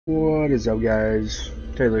What is up, guys?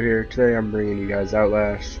 Taylor here. Today I'm bringing you guys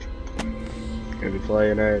Outlast. Gonna be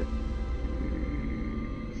playing it.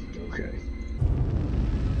 Okay.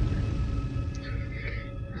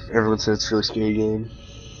 Everyone says it's a really scary game.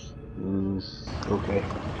 Okay.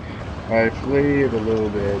 I played a little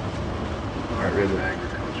bit. Not really.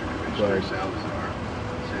 But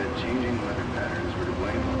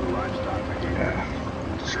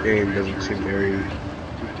yeah, this game doesn't seem very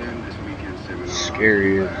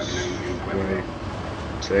scary, as you might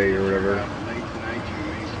say, or whatever.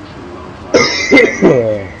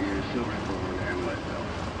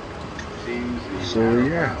 So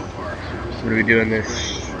yeah, I'm gonna be doing this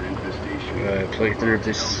playthrough of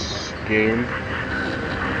this game.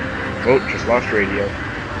 Oh, just lost radio.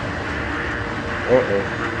 Uh-oh.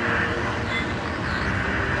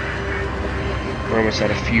 We're almost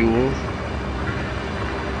out of fuel.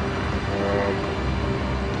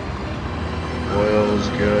 Oil's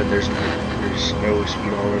good. There's no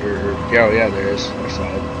speedometer. Oh yeah, there is. I saw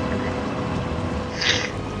it.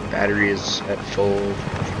 Battery is at full.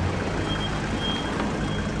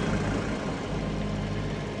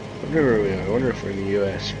 I wonder if we're in the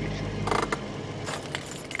US.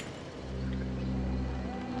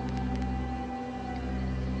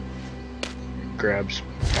 Grab some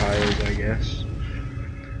tires, I guess.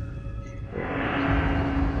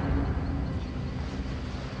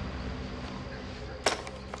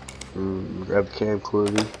 Grab the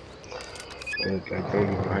camcorder. And I don't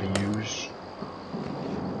know how to use.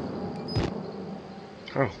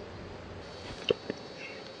 Oh.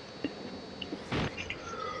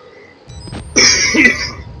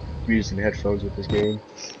 I'm using headphones with this game.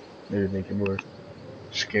 Maybe make it more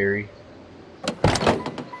scary.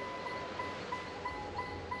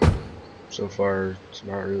 So far, it's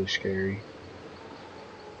not really scary.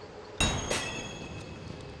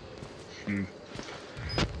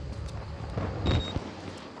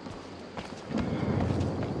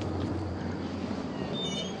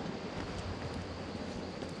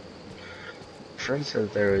 Friend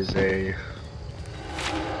said there was a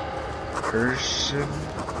person.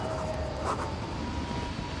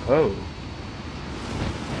 Oh.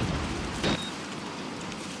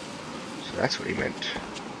 So that's what he meant.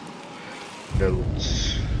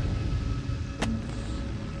 Notes.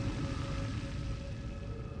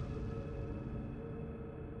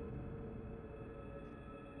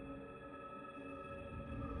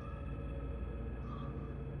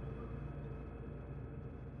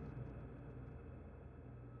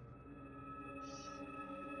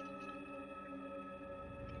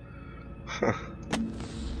 Huh.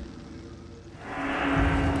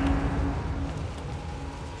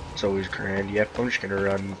 It's always grand. Yep, I'm just gonna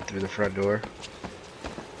run through the front door.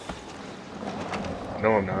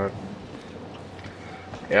 No, I'm not.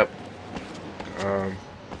 Yep.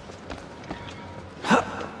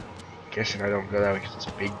 Guessing I don't go that way because it's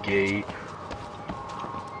a big gate.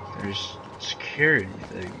 There's security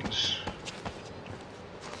things.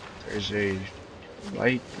 There's a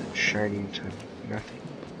light that's shining to nothing.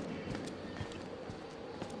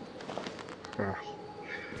 Huh.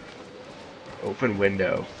 Open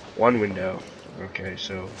window. One window. Okay,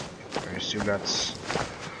 so I assume that's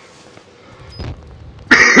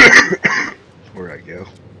where I go.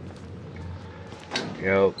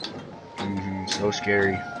 Yep. So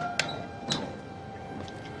scary.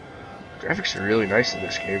 Graphics are really nice in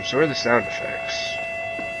this game. So are the sound effects.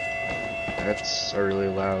 That's a really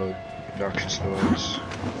loud, obnoxious noise.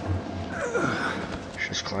 Let's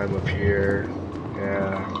just climb up here.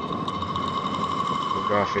 Yeah.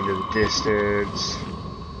 Look off into the distance.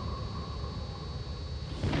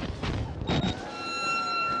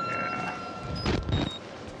 Yeah.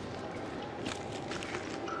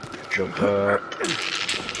 Jump up.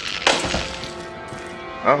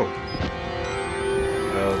 Oh.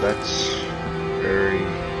 Oh, that's very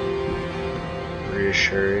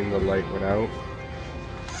reassuring. The light went out.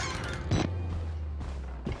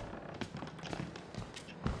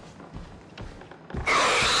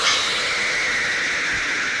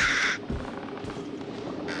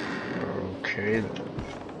 Okay.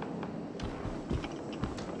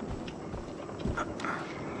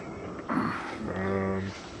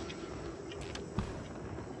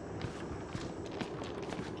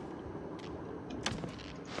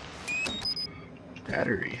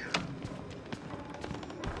 Battery.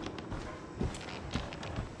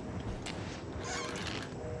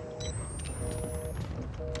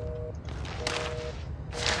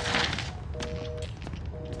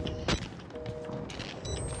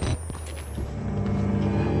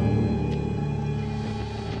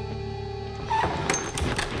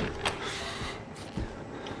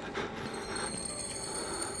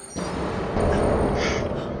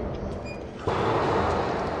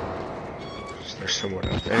 someone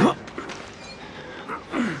out there.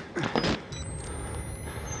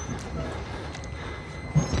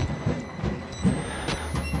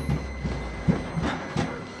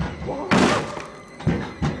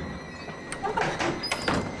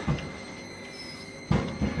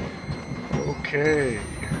 Okay.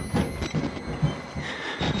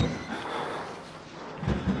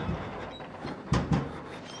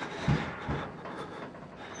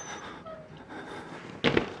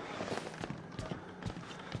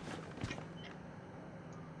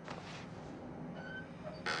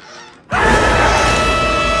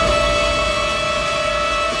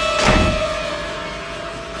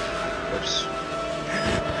 Oops.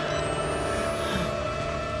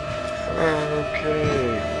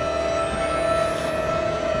 Okay.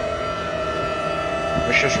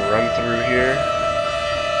 Let's just run through here.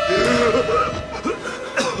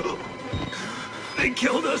 They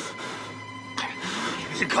killed us.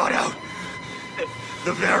 You got out.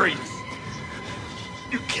 The variants.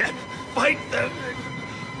 You can't fight them.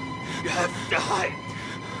 You have to hide.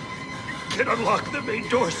 You can unlock the main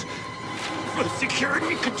doors from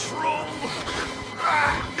security control.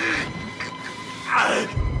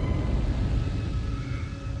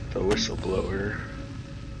 The whistleblower.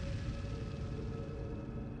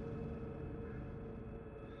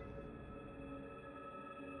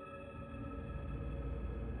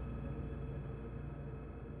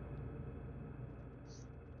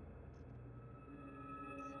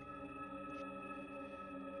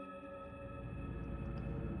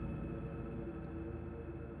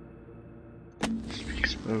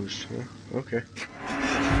 Exposed, huh? Okay.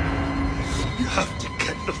 You have to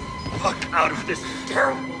get the fuck out of this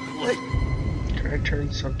terrible place. Can I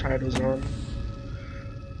turn subtitles on?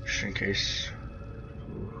 Just in case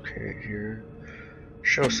who can't hear.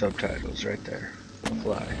 Show subtitles right there.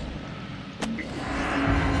 Apply.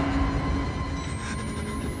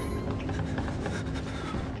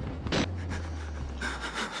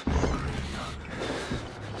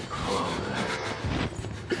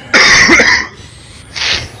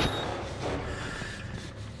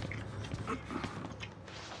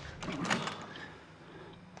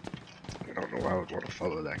 I don't know why I would want to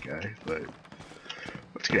follow that guy, but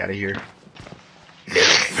let's get out of here.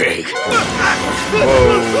 Fake.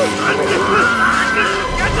 Whoa!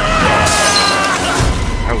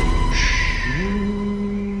 Ouch!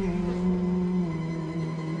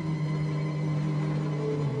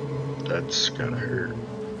 That's gotta hurt.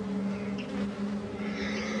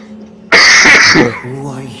 Who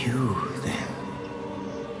are you, then?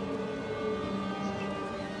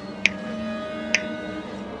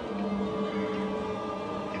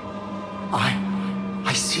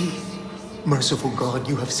 I see. Merciful God,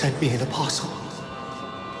 you have sent me an apostle.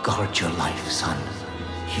 Guard your life, son.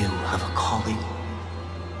 You have a calling.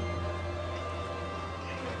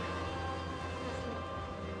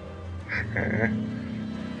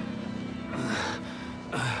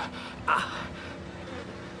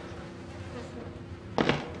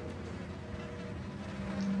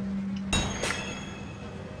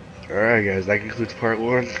 Alright guys, that concludes part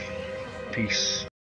 1. Peace.